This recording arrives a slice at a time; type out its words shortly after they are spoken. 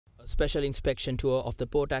Special inspection tour of the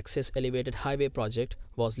Port Access Elevated Highway project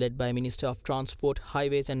was led by Minister of Transport,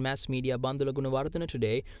 Highways and Mass Media Bandula Gunawardena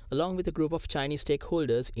today, along with a group of Chinese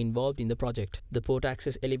stakeholders involved in the project. The Port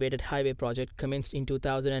Access Elevated Highway project commenced in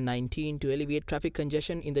 2019 to alleviate traffic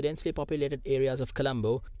congestion in the densely populated areas of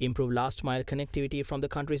Colombo, improve last-mile connectivity from the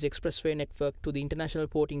country's expressway network to the international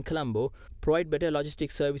port in Colombo, provide better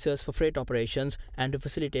logistic services for freight operations, and to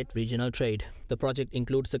facilitate regional trade. The project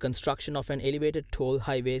includes the construction of an elevated toll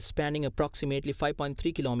highway spanning approximately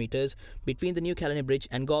 5.3 kilometers between the New Colony Bridge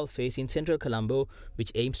and Golf Face in central Colombo,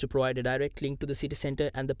 which aims to provide a direct link to the city centre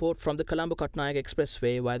and the port from the Colombo-Kotnayak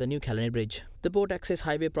Expressway via the New Colony Bridge. The Port Access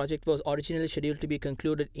Highway project was originally scheduled to be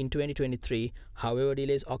concluded in 2023. However,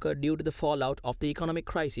 delays occurred due to the fallout of the economic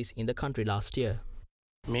crisis in the country last year.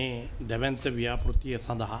 මේ දැවන්ත ව්‍යාපෘතිය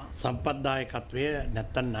සඳහා සම්පත්දායකත්වය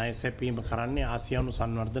නැත්තම් ණය සැපීම කරන්නේ ආසියානු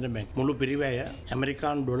සංවර්ධන බැංකුව. මුළු පිරිවැය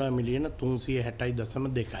ඇමරිකානු dollar මිලියන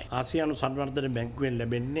 360.2යි. ආසියානු සංවර්ධන බැංකුවෙන්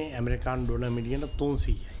ලැබෙන්නේ ඇමරිකානු ඩොලර් මිලියන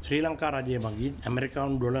 300යි. ශ්‍රී ලංකා රජය මගින්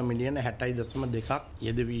ඇමරිකානු ඩොලර් මිලියන 60.2ක්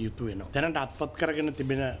යෙදවිය යුතු වෙනවා. දැනට අත්පත් කරගෙන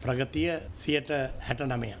තිබෙන ප්‍රගතිය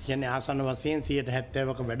 69යි. කියන්නේ ආසන්න වශයෙන්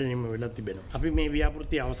 70ක වැඩිවීම වෙලා තිබෙනවා. අපි මේ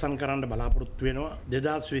ව්‍යාපෘතිය අවසන් කරන්න බලාපොරොත්තු වෙනවා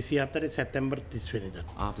 2024 සැප්තැම්බර් 30 වෙනිදා.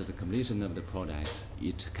 After the completion of the project,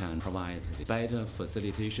 it can provide better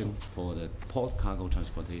facilitation for the port cargo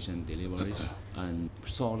transportation deliveries and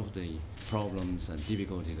solve the problems and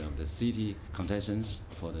difficulties of the city congestions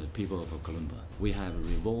for the people of Colombo. We have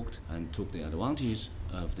revoked and took the advantage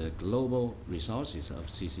of the global resources of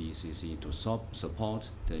CCECC to support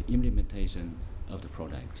the implementation of the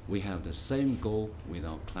project. We have the same goal with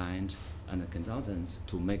our clients and the consultants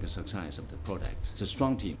to make a success of the project. It's a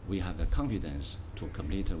strong team. We have the confidence to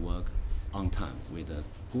complete the work on time with the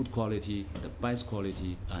good quality, the best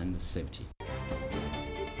quality and safety.